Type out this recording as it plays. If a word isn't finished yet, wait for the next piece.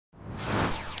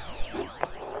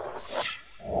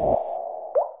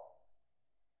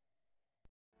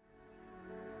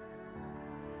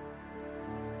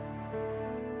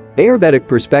Ayurvedic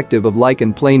Perspective of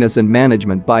Lichen Planus and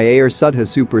Management by AYUR-SUDHA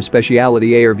Super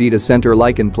Speciality Ayurveda Center.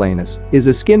 Lichen planus is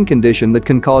a skin condition that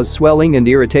can cause swelling and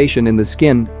irritation in the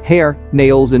skin, hair,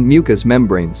 nails and mucous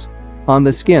membranes. On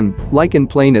the skin, lichen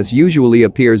planus usually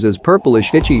appears as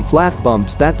purplish itchy flat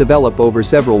bumps that develop over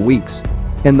several weeks.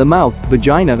 In the mouth,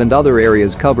 vagina and other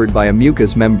areas covered by a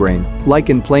mucous membrane,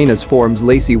 lichen planus forms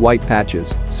lacy white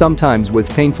patches, sometimes with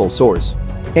painful sores.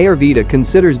 Ayurveda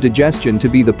considers digestion to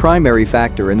be the primary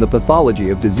factor in the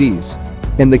pathology of disease.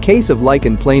 In the case of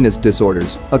lichen planus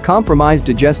disorders, a compromised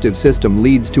digestive system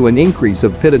leads to an increase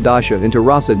of pitta dosha into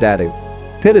rasa dhatu.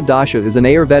 Pitta dosha is an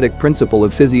Ayurvedic principle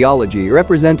of physiology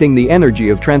representing the energy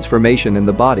of transformation in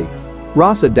the body.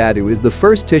 Rasa dhatu is the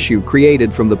first tissue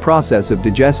created from the process of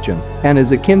digestion and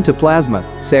is akin to plasma,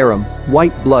 serum,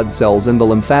 white blood cells and the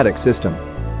lymphatic system.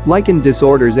 Lichen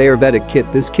Disorders Ayurvedic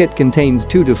Kit. This kit contains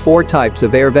 2 to 4 types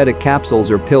of Ayurvedic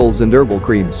capsules or pills and herbal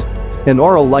creams. An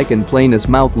oral lichen planus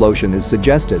mouth lotion is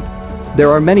suggested. There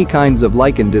are many kinds of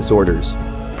lichen disorders.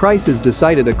 Price is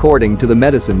decided according to the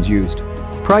medicines used.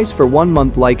 Price for 1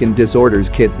 month lichen disorders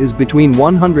kit is between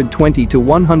 $120 to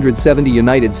 $170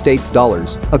 United States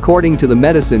dollars, according to the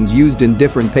medicines used in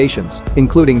different patients,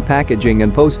 including packaging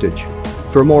and postage.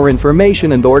 For more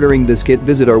information and ordering this kit,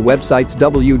 visit our websites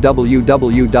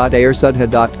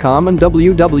www.ayursudha.com and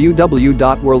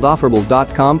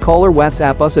www.worldofferables.com. Call or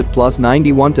WhatsApp us at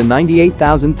 +91 to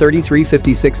 98,033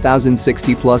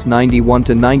 56,060 +91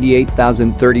 to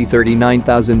 98,030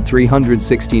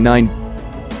 39,369.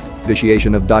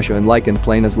 Vitiation of dosha and lichen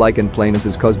planus. Lichen planus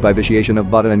is caused by vitiation of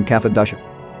vata and kapha dosha.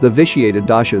 The vitiated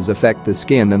doshas affect the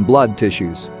skin and blood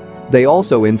tissues. They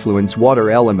also influence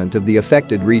water element of the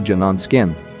affected region on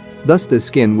skin. Thus the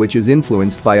skin which is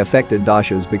influenced by affected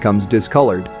doshas becomes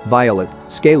discolored, violet,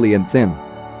 scaly and thin.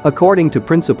 According to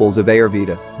principles of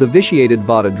Ayurveda, the vitiated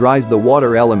vata dries the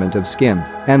water element of skin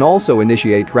and also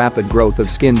initiate rapid growth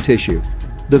of skin tissue.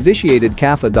 The vitiated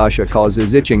kapha dosha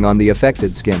causes itching on the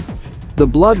affected skin. The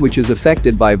blood which is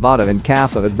affected by vata and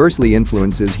kapha adversely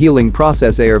influences healing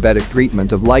process. Ayurvedic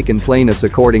treatment of lichen planus.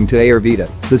 According to Ayurveda,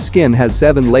 the skin has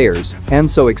 7 layers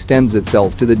and so extends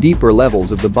itself to the deeper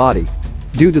levels of the body.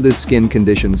 Due to this, skin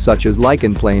conditions such as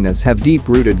lichen planus have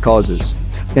deep-rooted causes.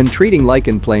 In treating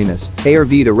lichen planus,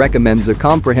 Ayurveda recommends a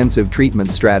comprehensive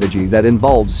treatment strategy that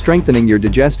involves strengthening your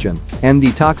digestion and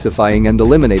detoxifying and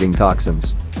eliminating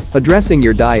toxins. Addressing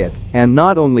your diet, and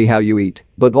not only how you eat,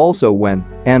 but also when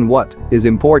and what, is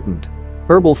important.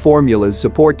 Herbal formulas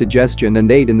support digestion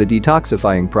and aid in the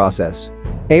detoxifying process.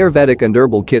 Ayurvedic and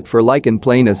herbal kit for lichen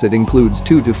planus. It includes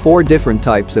 2 to 4 different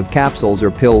types of capsules or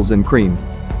pills and cream.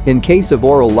 In case of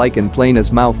oral lichen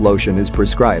planus, mouth lotion is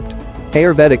prescribed.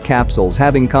 Ayurvedic capsules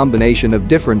having combination of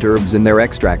different herbs in their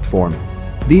extract form.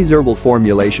 These herbal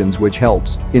formulations which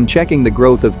helps in checking the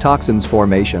growth of toxins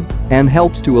formation and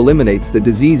helps to eliminates the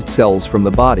diseased cells from the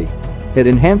body. It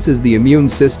enhances the immune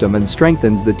system and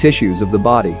strengthens the tissues of the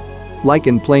body.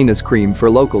 Lichen planus cream for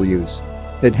local use.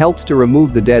 It helps to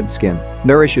remove the dead skin,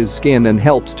 nourishes skin and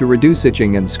helps to reduce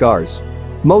itching and scars.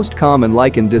 Most common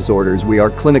lichen disorders we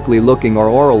are clinically looking are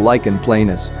oral lichen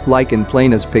planus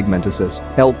pigmentosus,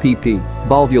 LPP,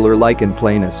 volvular lichen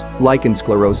planus, lichen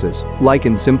sclerosus,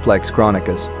 lichen simplex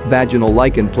chronicus, vaginal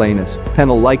lichen planus,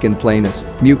 penile lichen planus,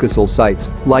 mucosal sites,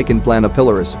 lichen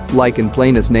planopilaris, lichen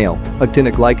planus nail,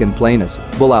 actinic lichen planus,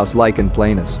 bullous lichen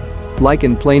planus.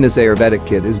 Lichen planus Ayurvedic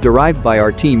kit is derived by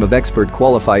our team of expert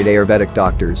qualified Ayurvedic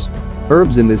doctors.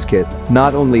 Herbs in this kit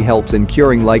not only helps in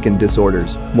curing lichen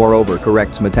disorders, moreover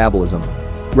corrects metabolism.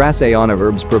 Rasayana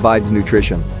herbs provides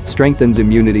nutrition, strengthens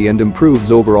immunity and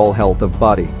improves overall health of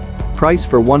body. Price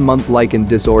for 1 month lichen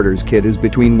disorders kit is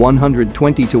between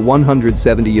 $120 to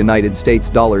 $170 United States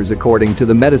dollars according to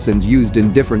the medicines used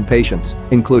in different patients,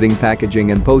 including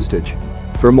packaging and postage.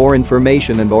 For more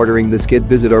information and ordering this kit,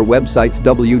 visit our websites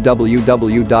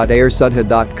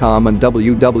www.AYUR-SUDHA.com and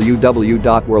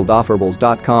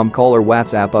www.worldofferables.com. Call or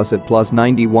WhatsApp us at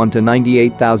 +91 to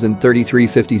 98,033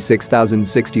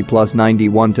 56,060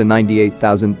 +91 to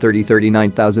 98,030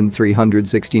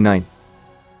 39,369.